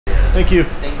Thank you.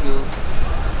 Thank you.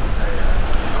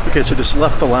 Okay, so just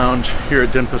left the lounge here at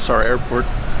Denpasar Airport.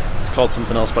 It's called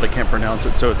something else, but I can't pronounce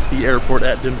it. So it's the airport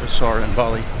at Denpasar in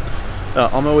Bali.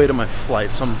 On my way to my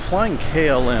flight. So I'm flying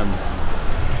KLM,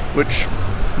 which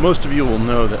most of you will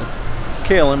know that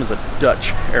KLM is a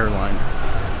Dutch airline.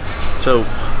 So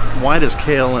why does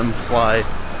KLM fly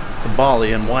to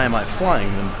Bali and why am I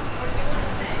flying them?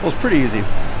 Well, it's pretty easy.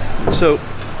 So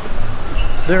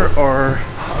there are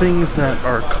things that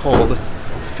are called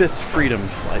Fifth Freedom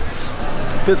flights.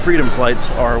 Fifth Freedom flights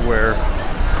are where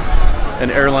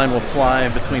an airline will fly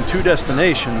between two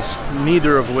destinations,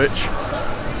 neither of which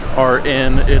are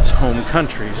in its home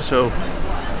country. So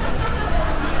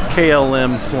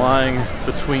KLM flying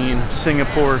between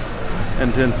Singapore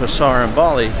and Denpasar and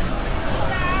Bali,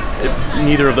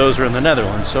 neither of those are in the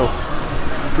Netherlands. So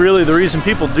really the reason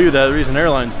people do that, the reason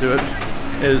airlines do it,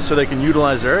 is so they can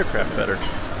utilize their aircraft better.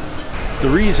 The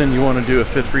reason you want to do a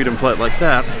Fifth Freedom flight like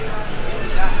that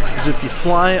is if you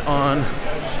fly on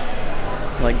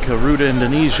like Garuda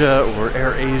Indonesia or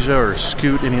Air Asia or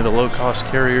Scoot, any of the low-cost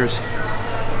carriers.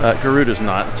 Garuda's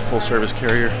not, it's a full-service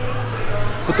carrier.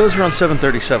 But those are on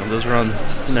 737s, those are on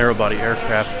narrow-body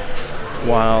aircraft,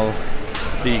 while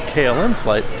the KLM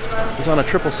flight is on a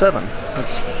 777.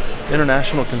 It's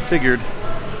international configured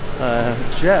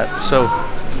jet. So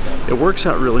it works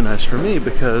out really nice for me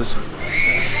because,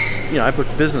 you know, I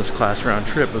booked business class round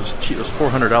trip. It was cheap, it was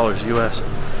 $400 US,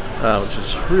 which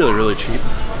is really, really cheap.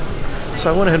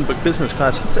 So I went ahead and booked business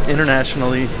class. It's an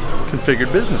internationally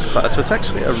configured business class, so it's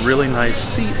actually a really nice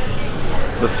seat.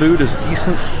 The food is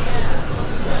decent,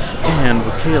 and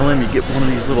with KLM you get one of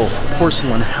these little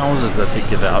porcelain houses that they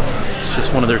give out. It's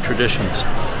just one of their traditions.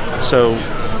 So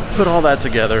put all that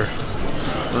together,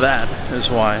 that is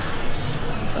why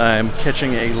I'm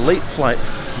catching a late flight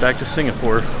back to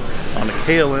Singapore on a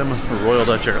KLM Royal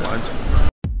Dutch Airlines.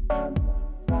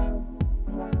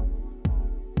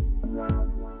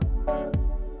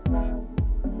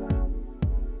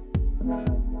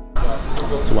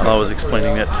 So while I was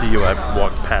explaining that to you, I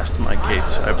walked past my gate,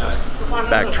 so I have to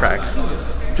backtrack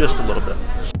just a little bit.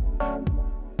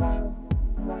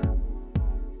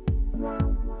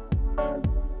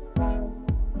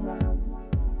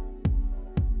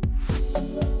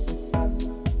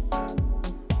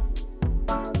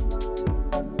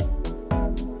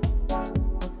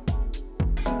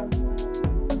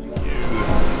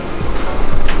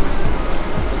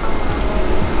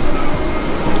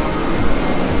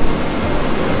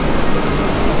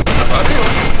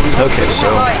 Okay, so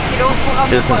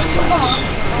business class.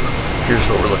 Here's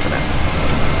what we're looking at.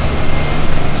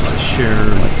 So I share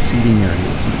like seating areas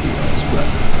in the US, but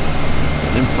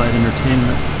in-flight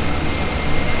entertainment,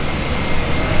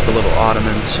 the little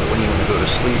ottoman, so when you want to go to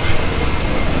sleep,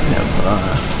 you have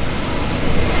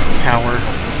power,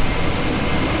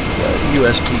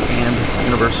 USB and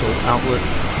universal outlet.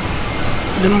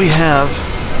 Then we have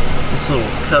this little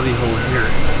cubby hole here.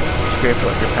 It's great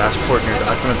for like your passport and your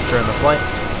documents during the flight.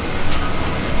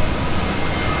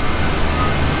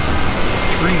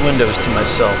 3 windows to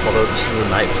myself, although this is a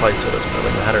night flight, so it doesn't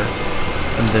really matter.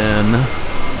 And then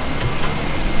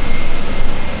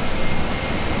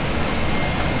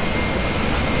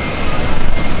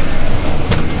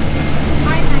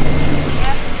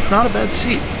it's not a bad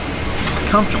seat. It's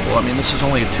comfortable. I mean, this is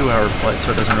only a 2-hour flight,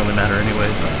 so it doesn't really matter anyway,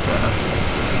 but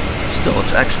still,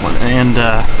 it's excellent. And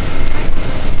a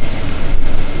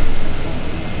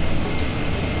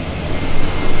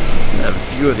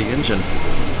view of the engine.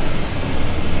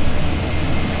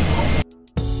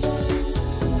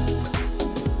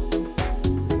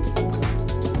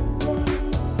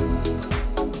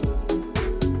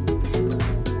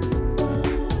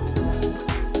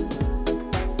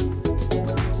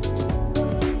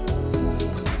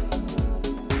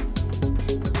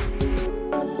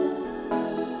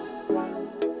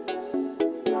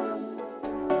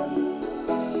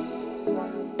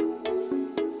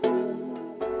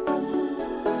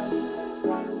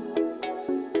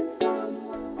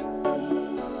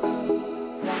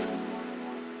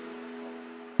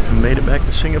 Made it back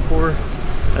to Singapore.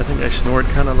 I think I snored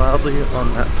kind of loudly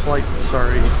on that flight.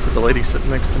 Sorry to the lady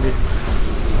sitting next to me.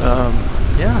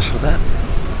 Yeah, so that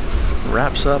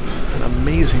wraps up an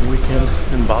amazing weekend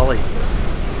in Bali.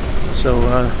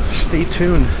 So stay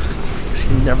tuned, because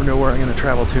you never know where I'm going to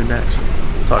travel to next.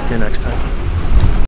 Talk to you next time.